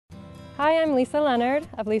Hi, I'm Lisa Leonard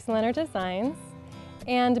of Lisa Leonard Designs,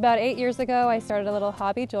 and about 8 years ago I started a little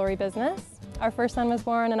hobby jewelry business. Our first son was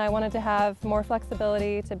born and I wanted to have more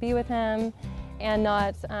flexibility to be with him and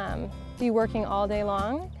not be working all day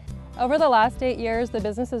long. Over the last 8 years the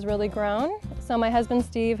business has really grown, so my husband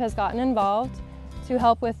Steve has gotten involved to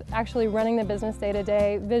help with actually running the business day to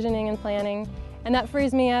day, visioning and planning, and that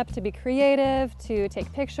frees me up to be creative, to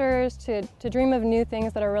take pictures, to dream of new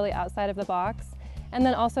things that are really outside of the box, and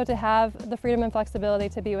then also to have the freedom and flexibility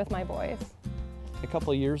to be with my boys. A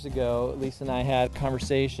couple of years ago, Lisa and I had a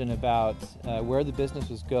conversation about where the business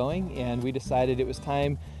was going, and we decided it was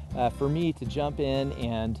time for me to jump in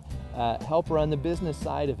and help run the business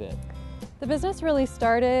side of it. The business really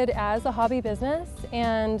started as a hobby business,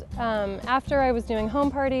 and after I was doing home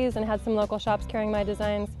parties and had some local shops carrying my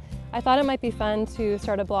designs, I thought it might be fun to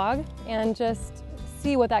start a blog and just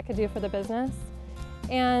see what that could do for the business.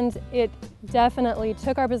 And it definitely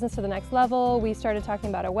took our business to the next level. We started talking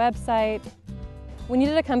about a website. We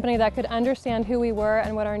needed a company that could understand who we were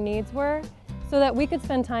and what our needs were so that we could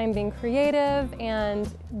spend time being creative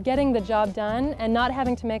and getting the job done and not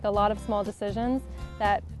having to make a lot of small decisions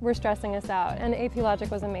that were stressing us out. And AP Logic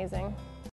was amazing.